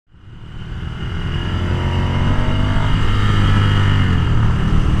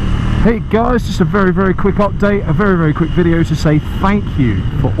Hey guys, just a very quick update, a very quick video to say thank you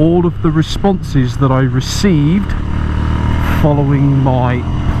for all of the responses that I received following my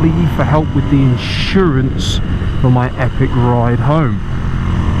plea for help with the insurance for my epic ride home.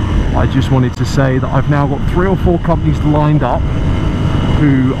 I just wanted to say that I've now got 3 or 4 companies lined up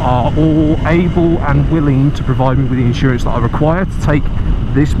who are all able and willing to provide me with the insurance that I require to take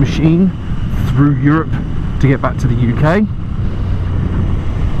this machine through Europe to get back to the UK.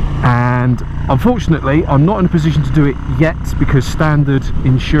 And unfortunately I'm not in a position to do it yet because standard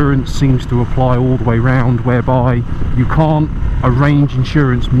insurance seems to apply all the way round, whereby you can't arrange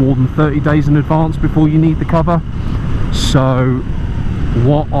insurance more than 30 days in advance before you need the cover. So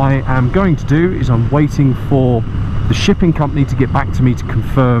what I am going to do is I'm waiting for the shipping company to get back to me to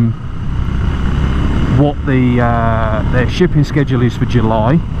confirm what their shipping schedule is for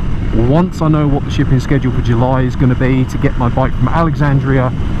July. Once I know what the shipping schedule for July is going to be to get my bike from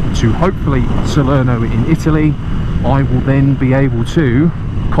Alexandria to hopefully Salerno in Italy, I will then be able to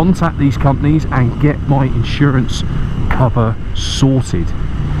contact these companies and get my insurance cover sorted.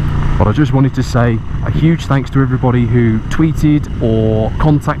 But I just wanted to say a huge thanks to everybody who tweeted or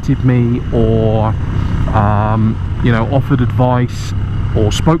contacted me or you know, offered advice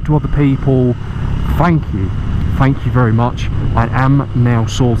or spoke to other people. Thank you very much. I am now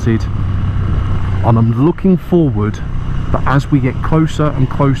sorted, and I'm looking forward that as we get closer and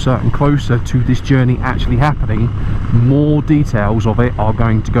closer to this journey actually happening, more details of it are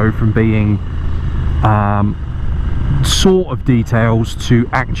going to go from being sort of details to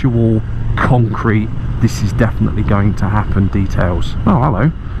actual concrete, this is definitely going to happen details. Oh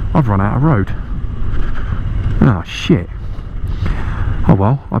hello, I've run out of road. Oh shit. Oh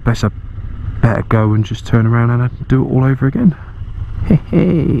well, I better go and just turn around and do it all over again.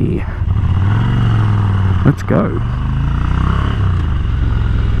 Hey, let's go.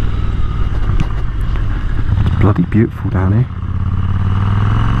 It's bloody beautiful down here.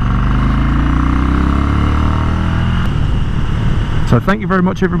 So thank you very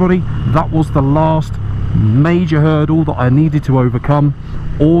much everybody. That was the last major hurdle that I needed to overcome.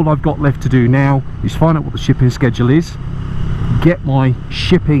 All I've got left to do now is find out what the shipping schedule is, get my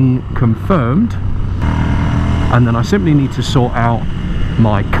shipping confirmed, and then I simply need to sort out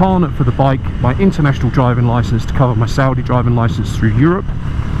my carnet for the bike, my international driving license to cover my Saudi driving license through Europe,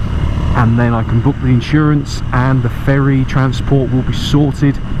 and then I can book the insurance and the ferry transport will be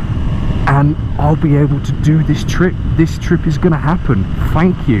sorted and I'll be able to do this trip. This trip is going to happen.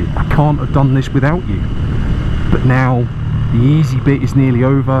 Thank you. I can't have done this without you. But now the easy bit is nearly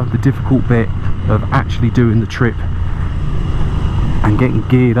over. The difficult bit of actually doing the trip and getting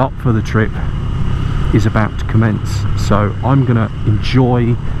geared up for the trip is about to commence. So I'm gonna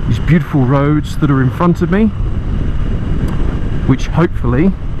enjoy these beautiful roads that are in front of me, which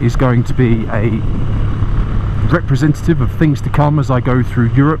hopefully is going to be a representative of things to come as I go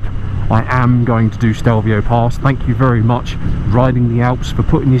through Europe. I am going to do Stelvio Pass. Thank you very much, Riding the Alps, for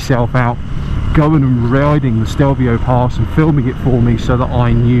putting yourself out, going and riding the Stelvio Pass and filming it for me so that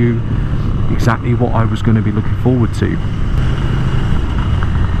I knew exactly what I was going to be looking forward to.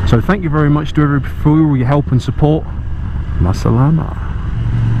 So thank you very much to everybody for all your help and support. Ma salama.